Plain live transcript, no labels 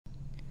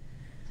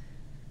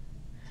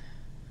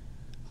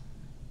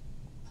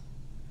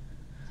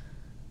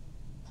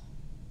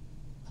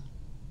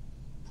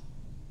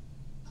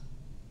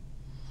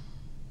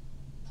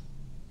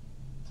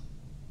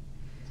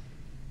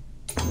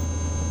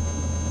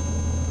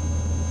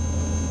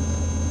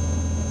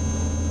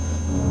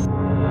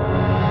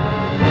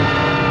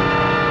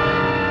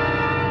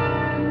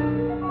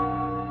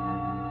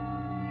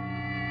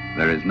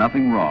There is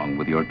nothing wrong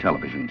with your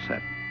television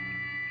set.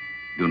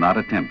 Do not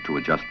attempt to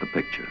adjust the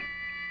picture.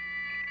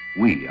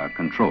 We are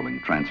controlling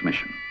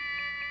transmission.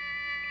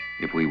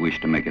 If we wish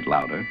to make it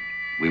louder,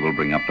 we will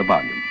bring up the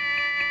volume.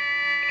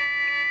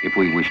 If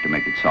we wish to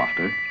make it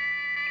softer,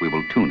 we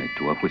will tune it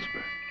to a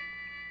whisper.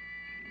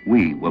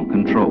 We will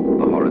control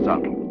the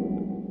horizontal.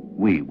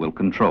 We will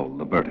control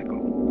the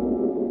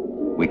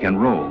vertical. We can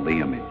roll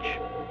the image,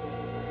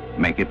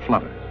 make it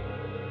flutter.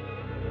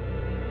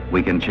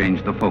 We can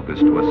change the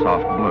focus to a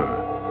soft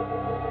blur,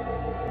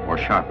 or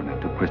sharpen it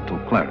to crystal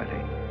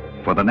clarity.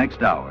 For the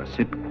next hour,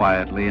 sit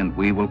quietly and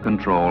we will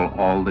control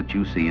all that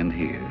you see and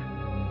hear.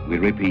 We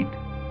repeat,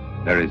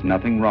 there is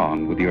nothing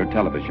wrong with your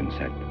television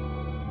set.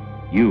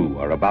 You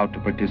are about to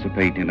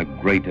participate in a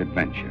great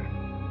adventure.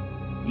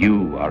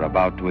 You are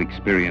about to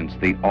experience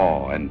the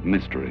awe and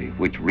mystery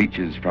which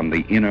reaches from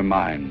the inner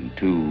mind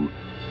to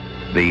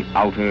the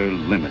outer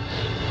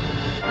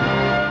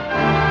limits.